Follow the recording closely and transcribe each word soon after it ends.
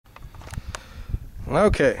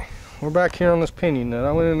Okay, we're back here on this pinion nut.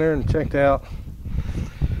 I went in there and checked out.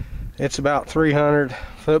 It's about 300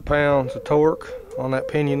 foot-pounds of torque on that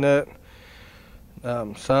pinion nut.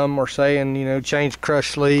 Some are saying, you know, change the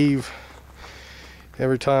crush sleeve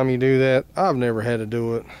every time you do that. I've never had to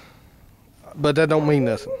do it, but that don't mean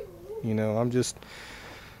nothing. You know,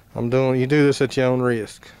 you do this at your own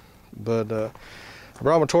risk. But I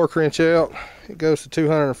brought my torque wrench out. It goes to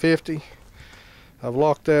 250. I've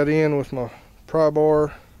locked that in with my pry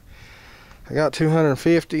bar. I got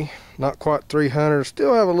 250, not quite 300.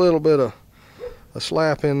 Still have a little bit of a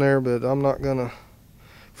slap in there, but I'm not gonna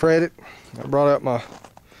fret it. I brought out my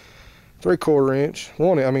 3/4 inch,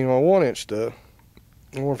 my 1 inch stuff.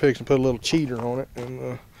 And we're fixing to put a little cheater on it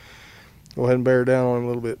and go ahead and bear down on it a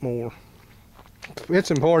little bit more.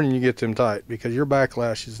 It's important you get them tight because your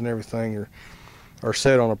backlashes and everything are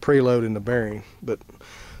set on a preload in the bearing. But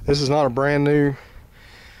this is not a brand new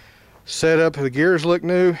setup. If the gears look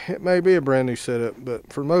new, it may be a brand new setup,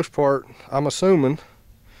 but for the most part, I'm assuming,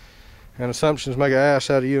 and assumptions make an ass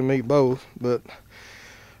out of you and me both, but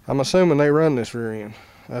I'm assuming they run this rear end.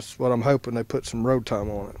 That's what I'm hoping. They put some road time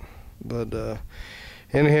on it. But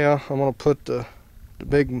anyhow, I'm gonna put the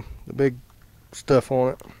big stuff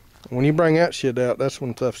on it. When you bring that shit out, that's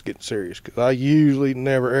when stuff's getting serious, because I usually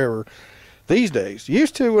never ever these days.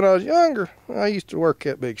 Used to when I was younger, I used to work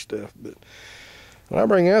that big stuff, but when I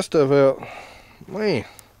bring that stuff out, man,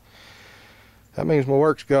 that means my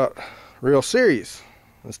work's got real serious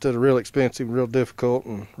instead of real expensive, real difficult,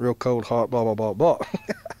 and real cold, hot, blah, blah, blah, blah.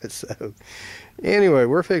 So, anyway,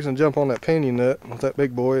 we're fixing to jump on that pinion nut with that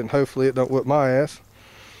big boy, and hopefully it don't whip my ass.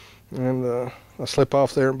 And I slip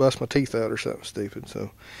off there and bust my teeth out or something stupid. So,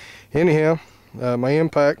 anyhow, my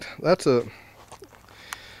impact, that's a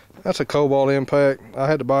cobalt impact. I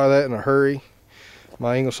had to buy that in a hurry.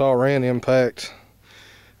 My Ingersoll Rand impact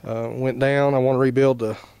went down. I want to rebuild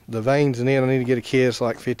the vanes in it. I need to get a kit. It's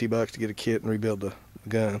like 50 bucks to get a kit and rebuild the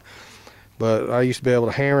gun. But I used to be able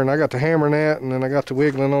to hammer, and I got to hammering that, and then I got to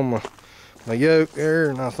wiggling on my yoke there,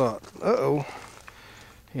 and I thought, uh-oh,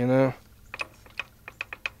 you know,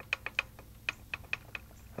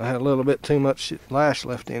 I had a little bit too much lash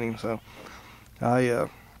left in him, so I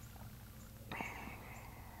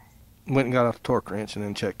went and got out the torque wrench and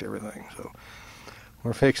then checked everything. So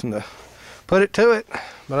we're fixing to put it to it,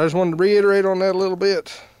 but I just wanted to reiterate on that a little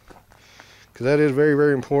bit, because that is very,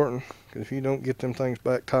 very important. Because if you don't get them things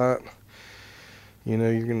back tight, you know,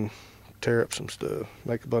 you can tear up some stuff,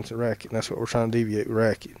 make a bunch of racket, and that's what we're trying to deviate with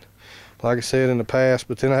racket. Like I said in the past,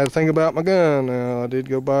 but then I had to think about my gun. Now, I did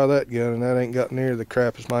go buy that gun, and that ain't got near the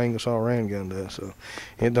crap as my Ingersoll Rand gun does, so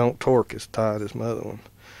it don't torque as tight as my other one.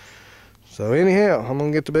 So anyhow, I'm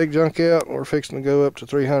gonna get the big junk out. We're fixing to go up to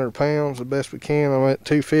 300 pounds the best we can. I'm at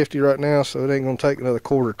 250 right now, so it ain't gonna take another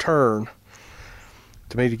quarter turn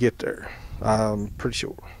to me to get there, I'm pretty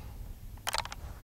sure.